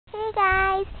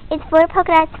guys, it's 4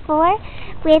 Polka Dots 4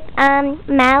 with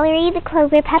Mallory the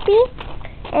Clover Puppy.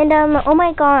 And oh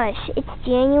my gosh, it's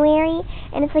January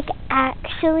and it's like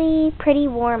actually pretty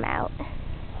warm out.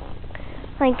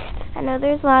 Like, I know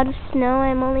there's a lot of snow.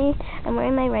 I'm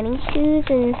wearing my running shoes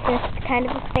and just kind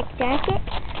of a thick jacket.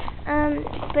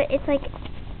 But it's like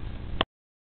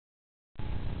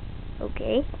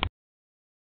okay.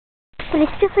 But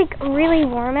it's just like really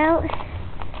warm out.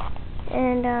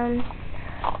 And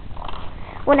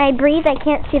when I breathe, I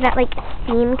can't see that like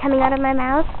steam coming out of my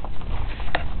mouth.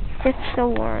 It's just so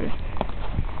warm.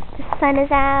 The sun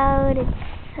is out.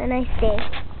 It's a nice day.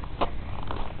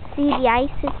 See, the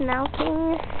ice is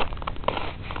melting.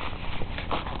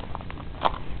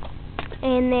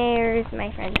 And there's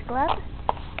my friend's glove.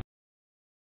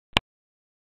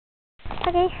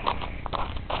 Okay.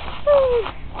 Woo.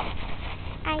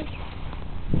 Ice.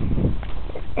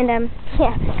 And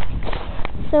yeah.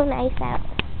 So nice out.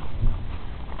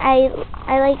 I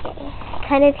like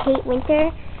kind of hate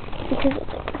winter because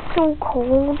it's so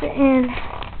cold and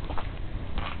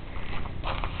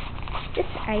just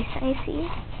icy.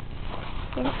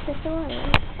 And it's just so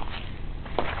warm.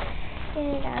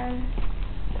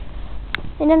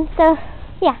 And so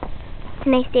yeah, it's a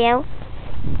nice day out.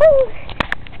 Woo!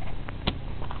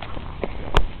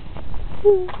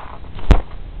 Woo.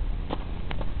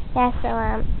 Yeah, so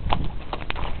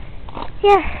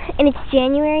yeah, and it's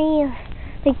January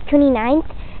like 29th,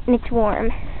 and it's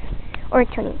warm, or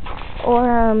 30th.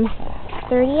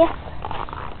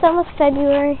 It's almost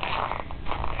February.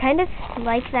 Kind of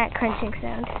like that crunching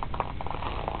sound.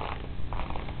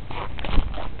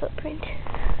 That footprint.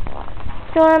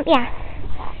 So yeah.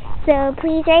 So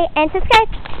please rate and subscribe.